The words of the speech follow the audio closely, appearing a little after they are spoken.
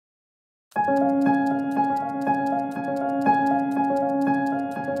In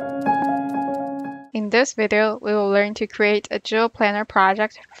this video, we will learn to create a GeoPlanner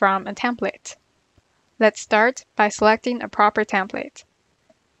project from a template. Let's start by selecting a proper template.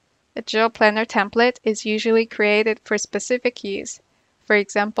 A GeoPlanner template is usually created for specific use. For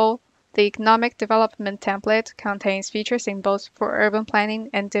example, the Economic Development template contains feature symbols for urban planning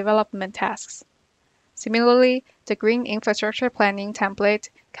and development tasks. Similarly, the Green Infrastructure Planning template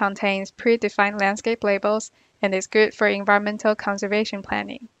contains predefined landscape labels and is good for environmental conservation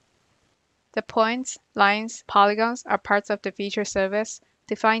planning. The points, lines, polygons are parts of the feature service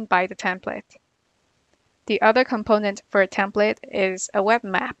defined by the template. The other component for a template is a web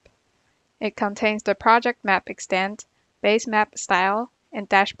map. It contains the project map extent, base map style, and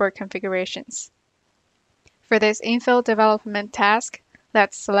dashboard configurations. For this infill development task,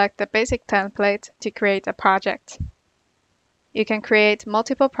 let's select the basic template to create a project. You can create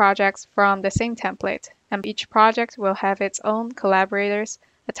multiple projects from the same template, and each project will have its own collaborators,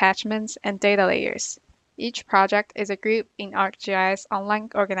 attachments, and data layers. Each project is a group in ArcGIS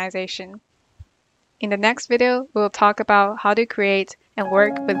online organization. In the next video, we'll talk about how to create and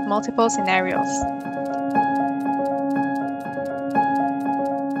work with multiple scenarios.